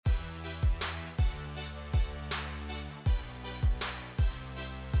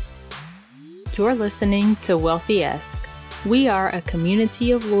You're listening to Wealthy-esque. We are a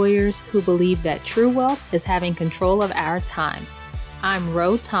community of lawyers who believe that true wealth is having control of our time. I'm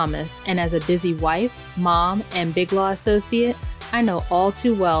Ro Thomas, and as a busy wife, mom, and big law associate, I know all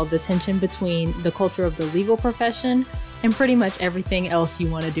too well the tension between the culture of the legal profession and pretty much everything else you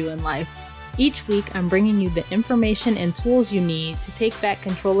want to do in life. Each week, I'm bringing you the information and tools you need to take back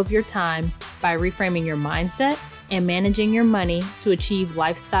control of your time by reframing your mindset and managing your money to achieve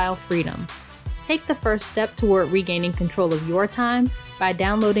lifestyle freedom. Take the first step toward regaining control of your time by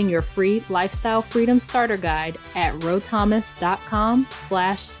downloading your free Lifestyle Freedom Starter Guide at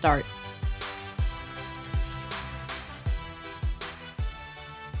rothomas.com/start.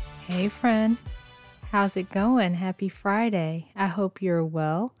 Hey friend, how's it going? Happy Friday. I hope you're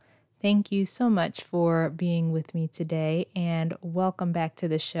well. Thank you so much for being with me today and welcome back to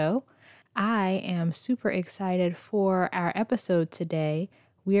the show. I am super excited for our episode today.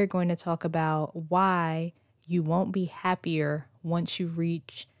 We are going to talk about why you won't be happier once you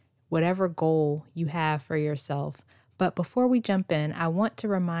reach whatever goal you have for yourself. But before we jump in, I want to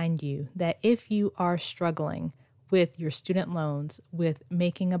remind you that if you are struggling with your student loans, with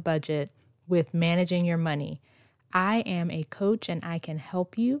making a budget, with managing your money, I am a coach and I can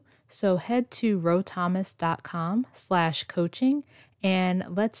help you. So head to rothomas.com/coaching and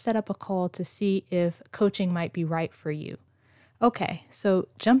let's set up a call to see if coaching might be right for you. Okay, so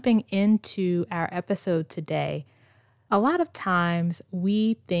jumping into our episode today, a lot of times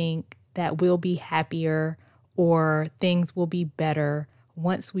we think that we'll be happier or things will be better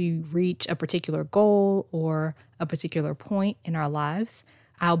once we reach a particular goal or a particular point in our lives.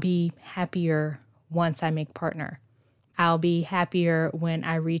 I'll be happier once I make partner. I'll be happier when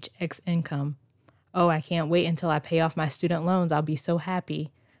I reach X income. Oh, I can't wait until I pay off my student loans. I'll be so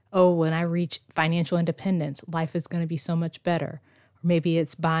happy. Oh, when I reach financial independence, life is going to be so much better. Or maybe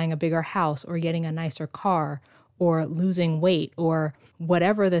it's buying a bigger house or getting a nicer car or losing weight or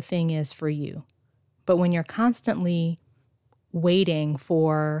whatever the thing is for you. But when you're constantly waiting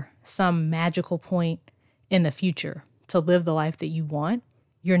for some magical point in the future to live the life that you want,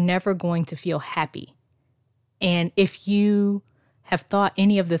 you're never going to feel happy. And if you have thought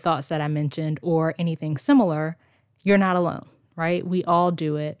any of the thoughts that I mentioned or anything similar, you're not alone, right? We all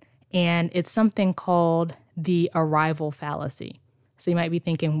do it. And it's something called the arrival fallacy. So you might be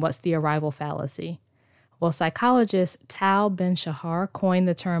thinking, what's the arrival fallacy? Well, psychologist Tal Ben-Shahar coined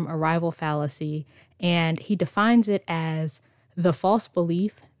the term arrival fallacy, and he defines it as the false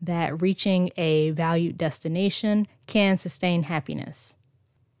belief that reaching a valued destination can sustain happiness.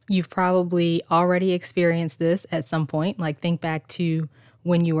 You've probably already experienced this at some point. Like think back to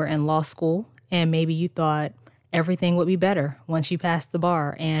when you were in law school and maybe you thought everything would be better once you passed the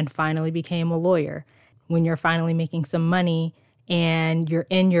bar and finally became a lawyer. When you're finally making some money and you're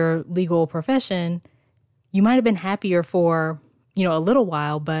in your legal profession, you might have been happier for, a little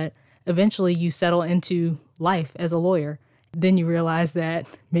while, but eventually you settle into life as a lawyer. Then you realize that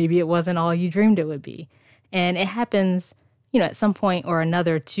maybe it wasn't all you dreamed it would be. And it happens at some point or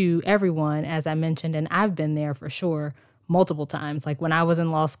another to everyone, as I mentioned, and I've been there for sure multiple times. Like when I was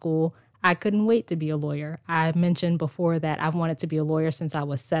in law school, I couldn't wait to be a lawyer. I mentioned before that I've wanted to be a lawyer since I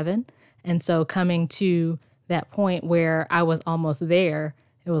was 7. And so coming to that point where I was almost there,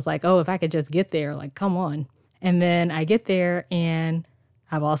 it was like, oh, if I could just get there, like, come on. And then I get there, and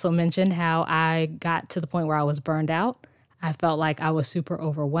I've also mentioned how I got to the point where I was burned out. I felt like I was super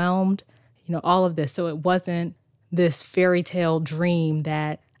overwhelmed, all of this. So it wasn't this fairy tale dream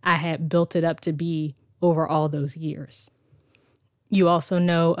that I had built it up to be over all those years. You also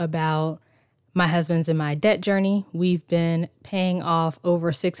know about my husband's and my debt journey. We've been paying off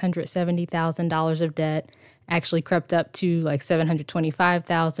over $670,000 of debt, actually crept up to like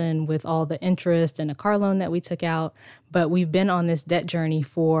 $725,000 with all the interest and a car loan that we took out. But we've been on this debt journey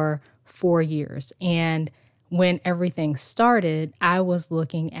for 4 years. And when everything started, I was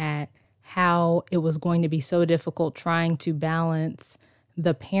looking at how it was going to be so difficult trying to balance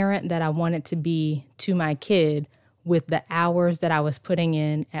the parent that I wanted to be to my kid with the hours that I was putting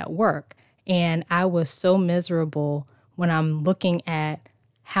in at work. And I was so miserable when I'm looking at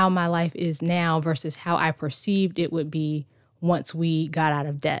how my life is now versus how I perceived it would be once we got out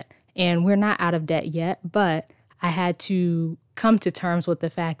of debt. And we're not out of debt yet, but I had to come to terms with the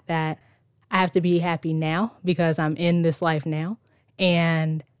fact that I have to be happy now because I'm in this life now.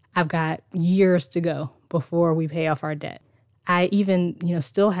 And I've got years to go before we pay off our debt. I even,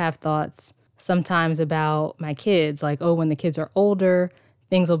 still have thoughts sometimes about my kids, like, oh, when the kids are older,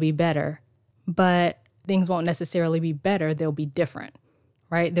 things will be better. But things won't necessarily be better, they'll be different,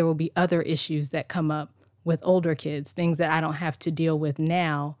 right? There will be other issues that come up with older kids, things that I don't have to deal with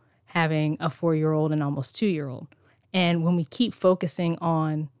now having a 4-year-old and almost 2-year-old. And when we keep focusing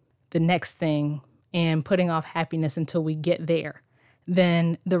on the next thing and putting off happiness until we get there,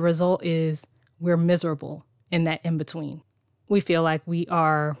 then the result is we're miserable in that in between. We feel like we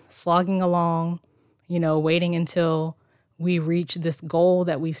are slogging along, waiting until we reach this goal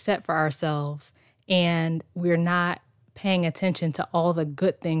that we've set for ourselves, and we're not paying attention to all the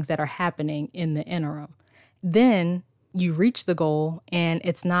good things that are happening in the interim. Then you reach the goal and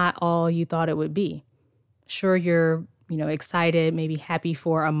it's not all you thought it would be. Sure, you're, excited, maybe happy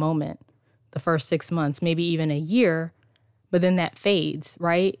for a moment, the first 6 months, maybe even a year, but then that fades,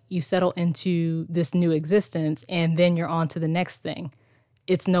 right? You settle into this new existence and then you're on to the next thing.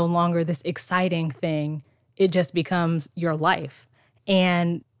 It's no longer this exciting thing. It just becomes your life.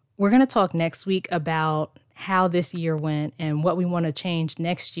 And we're going to talk next week about how this year went and what we want to change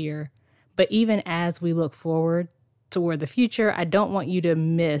next year. But even as we look forward toward the future, I don't want you to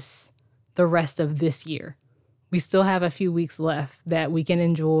miss the rest of this year. We still have a few weeks left that we can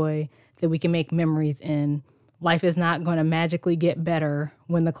enjoy, that we can make memories in. Life is not going to magically get better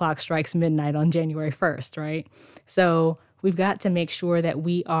when the clock strikes midnight on January 1st, right? So we've got to make sure that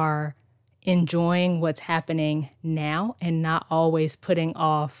we are enjoying what's happening now and not always putting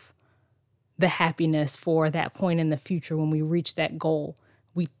off the happiness for that point in the future when we reach that goal.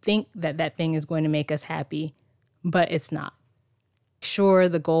 We think that that thing is going to make us happy, but it's not. Sure,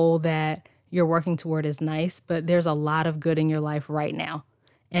 the goal that you're working toward is nice, but there's a lot of good in your life right now.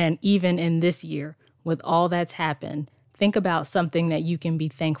 And even in this year, with all that's happened, think about something that you can be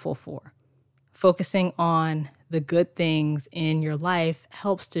thankful for. Focusing on the good things in your life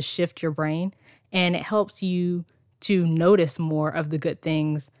helps to shift your brain, and it helps you to notice more of the good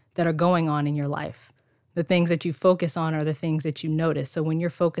things that are going on in your life. The things that you focus on are the things that you notice. So when you're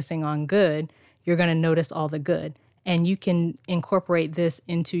focusing on good, you're going to notice all the good. And you can incorporate this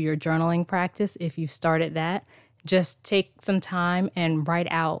into your journaling practice if you've started that. Just take some time and write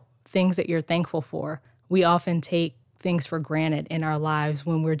out things that you're thankful for. We often take things for granted in our lives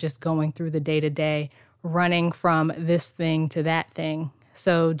when we're just going through the day-to-day, running from this thing to that thing.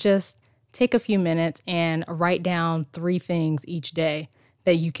 So just take a few minutes and write down 3 things each day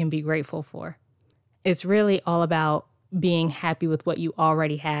that you can be grateful for. It's really all about being happy with what you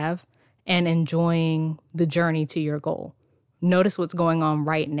already have and enjoying the journey to your goal. Notice what's going on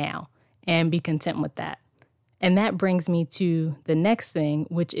right now and be content with that. And that brings me to the next thing,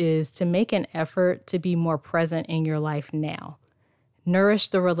 which is to make an effort to be more present in your life now. Nourish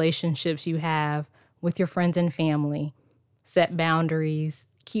the relationships you have with your friends and family. Set boundaries.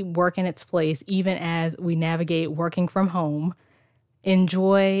 Keep work in its place, even as we navigate working from home.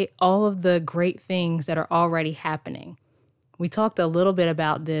 Enjoy all of the great things that are already happening. We talked a little bit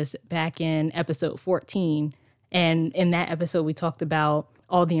about this back in episode 14. And in that episode, we talked about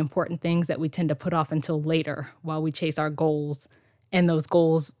all the important things that we tend to put off until later while we chase our goals. And those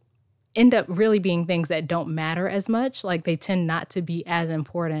goals end up really being things that don't matter as much. Like they tend not to be as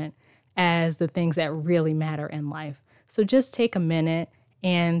important as the things that really matter in life. So just take a minute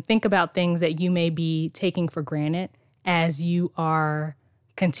and think about things that you may be taking for granted as you are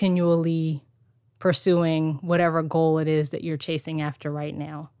continually pursuing whatever goal it is that you're chasing after right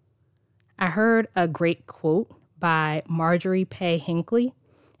now. I heard a great quote by Marjorie Pay Hinckley,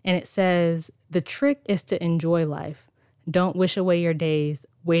 and it says, "The trick is to enjoy life. Don't wish away your days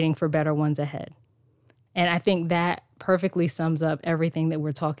waiting for better ones ahead." And I think that perfectly sums up everything that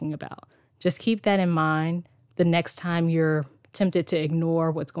we're talking about. Just keep that in mind the next time you're tempted to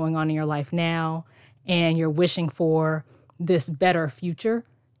ignore what's going on in your life now and you're wishing for this better future.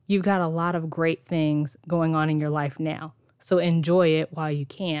 You've got a lot of great things going on in your life now. So enjoy it while you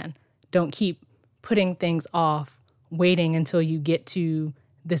can. Don't keep putting things off, waiting until you get to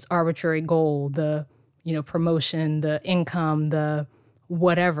this arbitrary goal, the, promotion, the income, the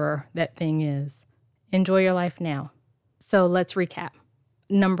whatever that thing is. Enjoy your life now. So let's recap.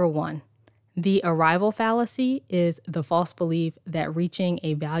 Number 1, the arrival fallacy is the false belief that reaching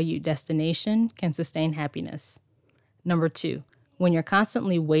a valued destination can sustain happiness. Number 2, when you're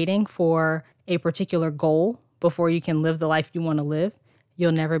constantly waiting for a particular goal before you can live the life you want to live,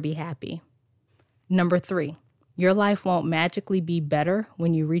 you'll never be happy. Number 3, your life won't magically be better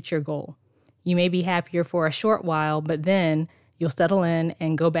when you reach your goal. You may be happier for a short while, but then you'll settle in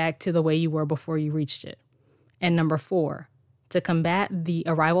and go back to the way you were before you reached it. And number 4, to combat the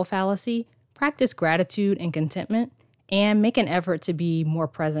arrival fallacy, practice gratitude and contentment and make an effort to be more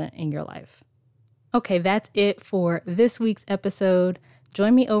present in your life. Okay, that's it for this week's episode.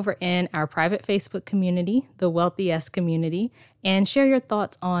 Join me over in our private Facebook community, the Wealthy Yes community, and share your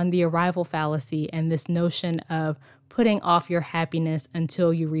thoughts on the arrival fallacy and this notion of putting off your happiness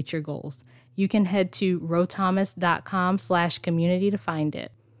until you reach your goals. You can head to rothomas.com/community to find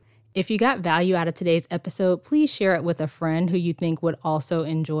it. If you got value out of today's episode, please share it with a friend who you think would also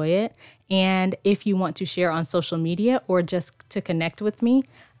enjoy it. And if you want to share on social media or just to connect with me,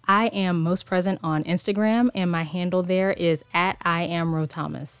 I am most present on Instagram, and my handle there is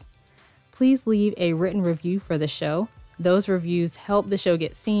 @IamRoThomas. Please leave a written review for the show. Those reviews help the show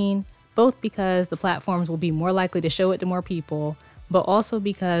get seen, both because the platforms will be more likely to show it to more people, but also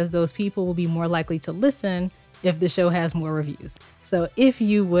because those people will be more likely to listen if the show has more reviews. So if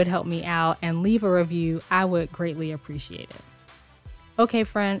you would help me out and leave a review, I would greatly appreciate it. Okay,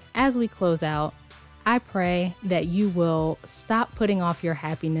 friend, as we close out, I pray that you will stop putting off your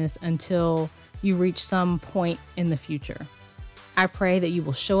happiness until you reach some point in the future. I pray that you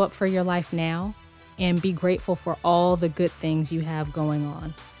will show up for your life now and be grateful for all the good things you have going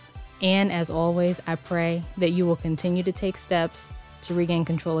on. And as always, I pray that you will continue to take steps to regain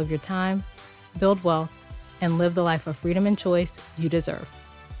control of your time, build wealth, and live the life of freedom and choice you deserve.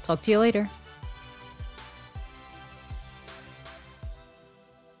 Talk to you later.